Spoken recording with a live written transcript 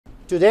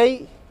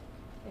Today,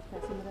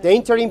 the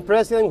interim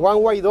president, Juan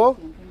Guaidó,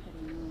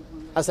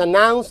 has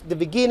announced the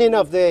beginning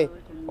of the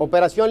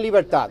Operación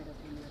Libertad,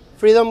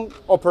 freedom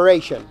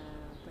operation.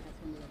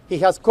 He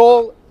has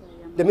called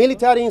the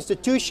military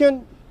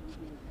institution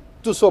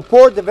to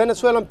support the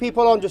Venezuelan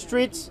people on the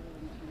streets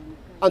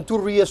and to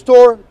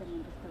restore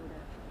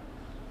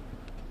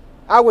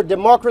our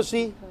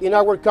democracy in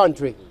our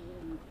country,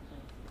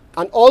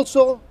 and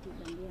also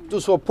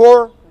to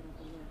support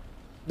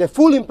the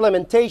full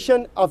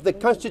implementation of the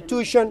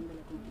Constitution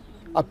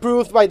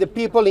approved by the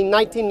people in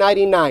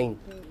 1999.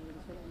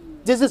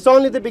 This is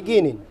only the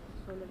beginning.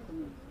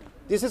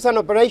 This is an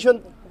operation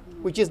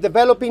which is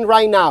developing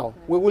right now.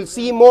 We will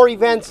see more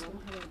events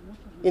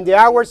in the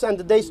hours and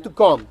the days to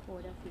come.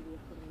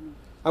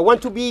 I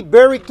want to be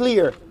very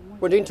clear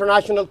with the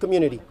international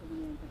community.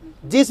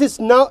 This is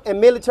not a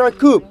military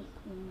coup.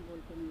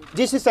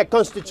 This is a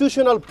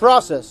constitutional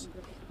process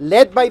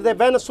led by the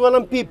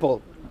Venezuelan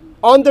people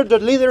under the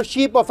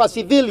leadership of a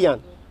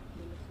civilian,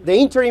 the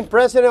interim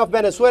president of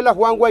Venezuela,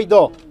 Juan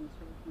Guaidó.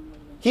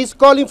 He's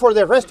calling for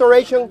the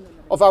restoration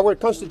of our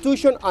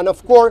constitution and,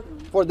 of course,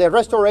 for the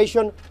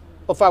restoration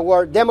of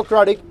our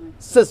democratic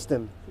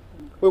system.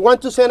 We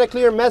want to send a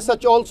clear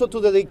message also to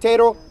the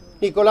dictator,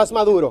 Nicolás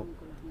Maduro.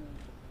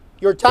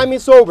 Your time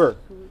is over.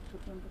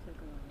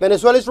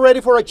 Venezuela is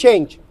ready for a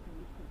change.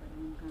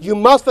 You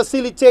must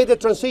facilitate the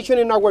transition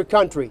in our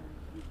country.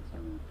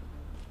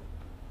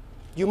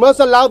 You must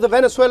allow the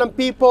Venezuelan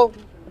people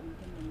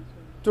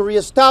to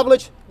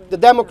reestablish the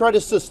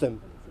democratic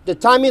system. The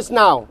time is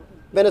now.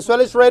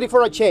 Venezuela is ready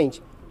for a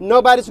change.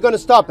 Nobody's going to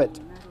stop it.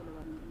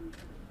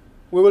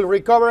 We will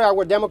recover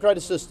our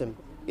democratic system.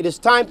 It is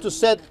time to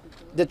set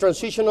the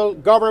transitional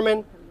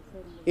government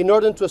in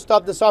order to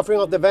stop the suffering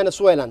of the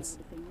Venezuelans.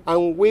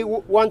 And we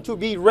want to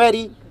be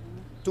ready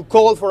to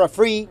call for a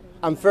free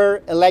and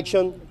fair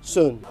election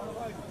soon.